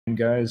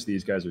guys.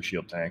 These guys are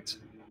shield tanked.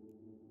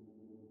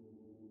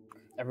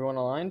 Everyone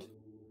aligned?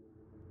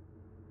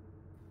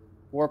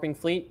 Warping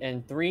fleet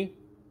in 3,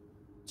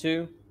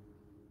 2,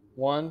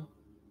 1.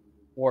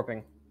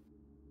 Warping.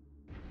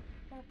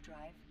 Warp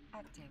drive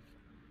active.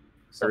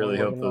 I really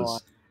hope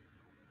those...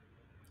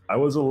 I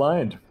was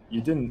aligned.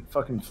 You didn't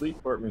fucking fleet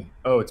warp me.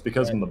 Oh, it's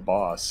because I'm the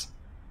boss.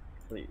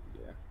 Fleet,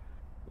 yeah.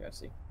 You gotta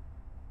see.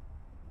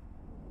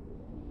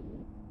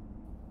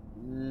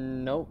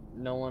 Nope,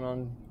 no one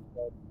on...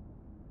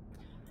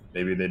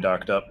 Maybe they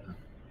docked up.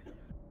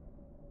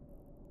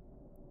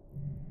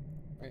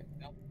 Right.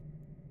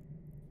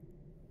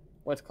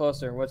 What's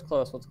closer? What's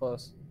close? What's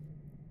close?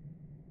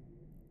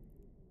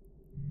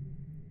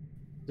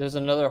 There's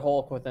another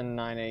Hulk within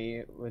 9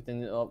 AU,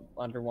 within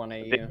under 1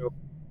 AU.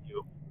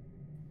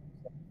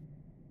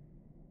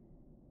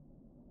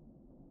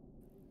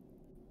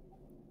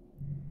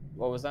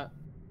 What was that?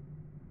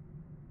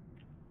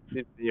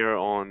 Since they're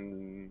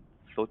on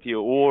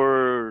Sotio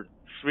or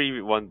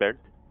 3-1 belt.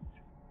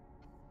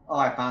 Oh,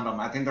 I found them.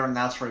 I think they're in the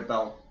asteroid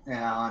belt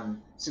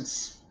on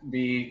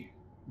 6B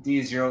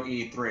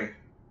D0E3.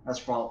 That's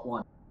fault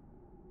 1.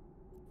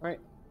 Alright.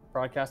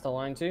 Broadcast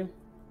align 2.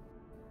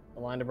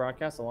 Align to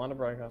broadcast, align to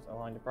broadcast,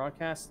 align to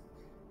broadcast.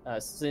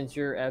 Since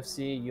you're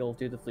FC, you'll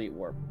do the fleet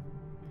warp.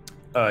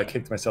 I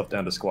kicked myself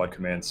down to squad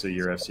command, so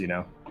you're FC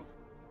now.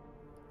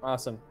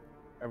 Awesome.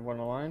 Everyone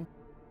align?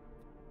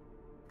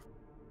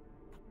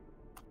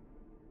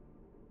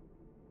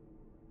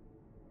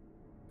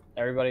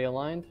 Everybody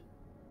aligned?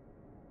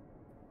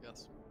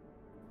 Yes.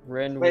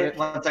 Ren, Wait,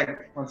 1 second.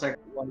 1 second.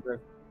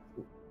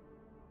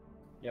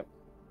 Yep.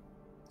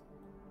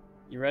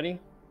 You ready?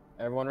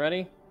 Everyone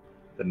ready?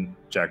 Then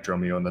Jack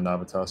Dromeo and the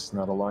Navitas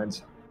not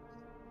aligned.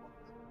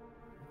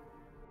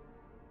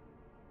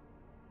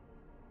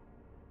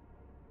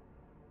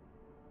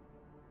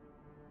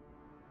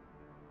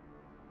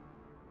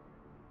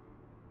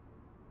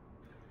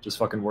 Just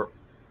fucking warp.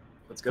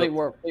 Let's go. Fleet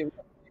warp, fleet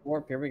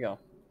warp, here we go.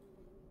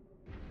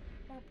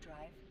 Warp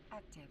drive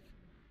active.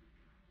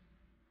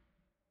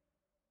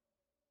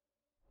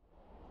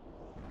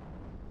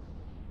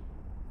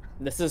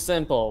 This is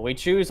simple. We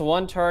choose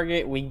one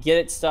target, we get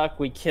it stuck,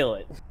 we kill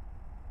it.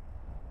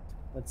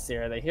 Let's see,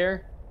 are they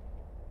here?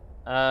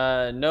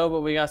 No,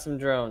 but we got some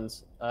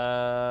drones.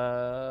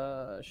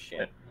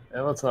 Shit.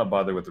 And let's not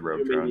bother with the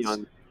rogue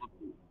drones.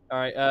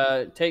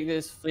 Alright, take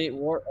this fleet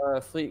warp,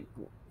 fleet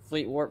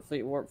warp.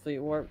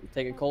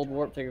 Take a cold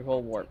warp, take a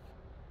cold warp.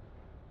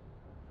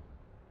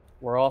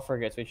 We're all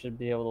frigates, we should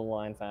be able to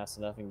line fast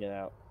enough and get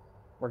out.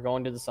 We're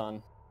going to the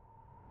sun.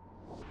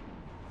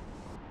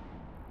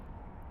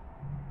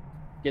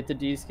 Get to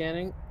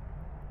D-scanning.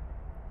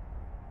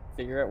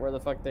 Figure out where the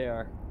fuck they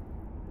are.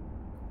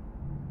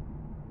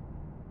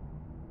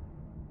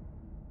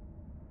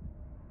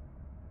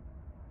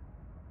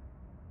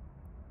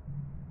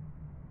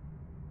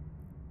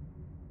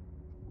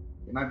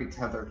 They might be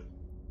tethered.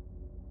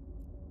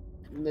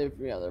 They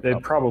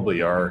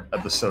probably are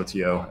at the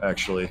Sotio,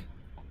 actually.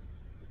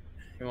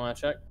 You want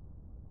to check?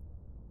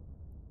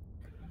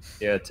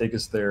 Yeah, take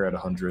us there at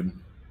 100.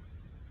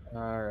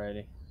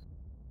 Alrighty.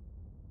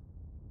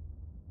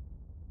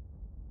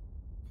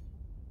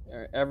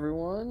 Alright,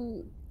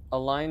 everyone,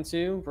 align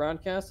to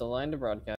broadcast, align to broadcast.